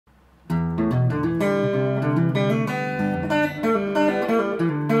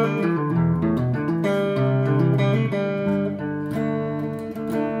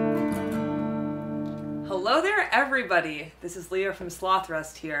everybody, this is Leah from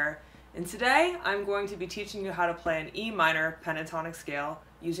Slothrust here, and today I'm going to be teaching you how to play an E minor pentatonic scale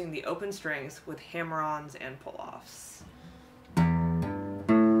using the open strings with hammer-ons and pull-offs.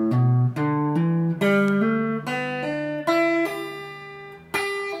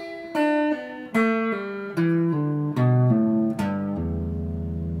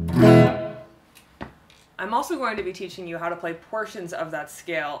 I'm also going to be teaching you how to play portions of that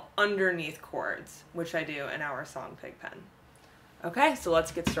scale underneath chords, which I do in our song Pigpen. Okay, so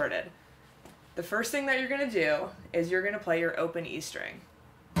let's get started. The first thing that you're going to do is you're going to play your open E string.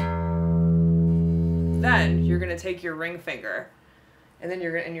 Then you're going to take your ring finger and then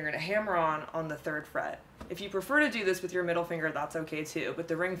you're going to hammer on the 3rd fret. If you prefer to do this with your middle finger, that's okay too, but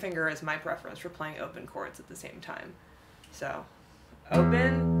the ring finger is my preference for playing open chords at the same time. So,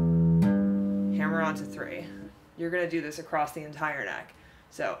 open, hammer on to 3. You're going to do this across the entire neck.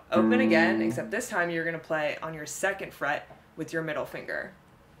 So open again, except this time you're going to play on your 2nd fret with your middle finger.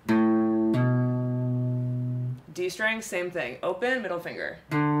 D string, same thing. Open, middle finger.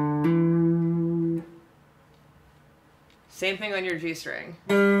 Same thing on your G string.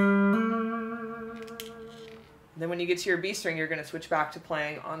 Then when you get to your B string, you're going to switch back to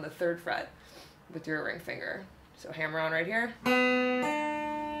playing on the 3rd fret with your ring finger. So hammer on right here.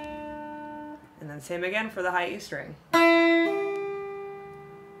 And then same again for the high E string.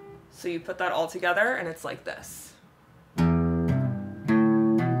 So you put that all together and it's like this.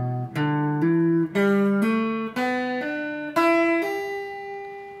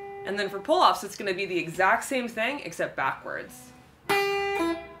 And then for pull-offs, it's going to be the exact same thing except backwards.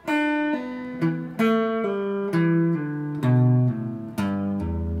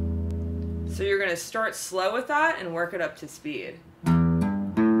 So you're going to start slow with that and work it up to speed.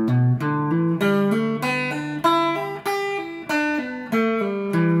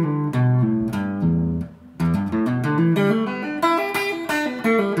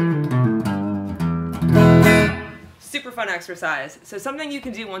 Super fun exercise. So something you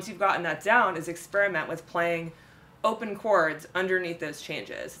can do once you've gotten that down is experiment with playing open chords underneath those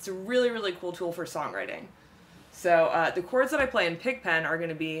changes. It's a really, really cool tool for songwriting. So the chords that I play in Pigpen are going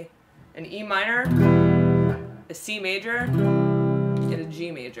to be an E minor, a C major, and a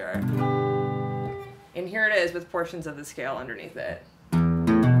G major. And here it is with portions of the scale underneath it.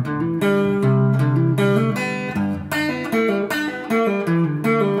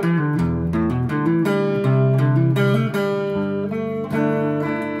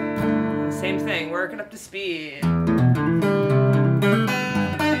 Same thing, working up to speed.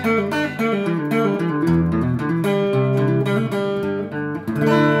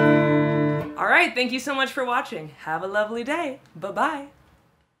 Alright, thank you so much for watching. Have a lovely day. Bye-bye.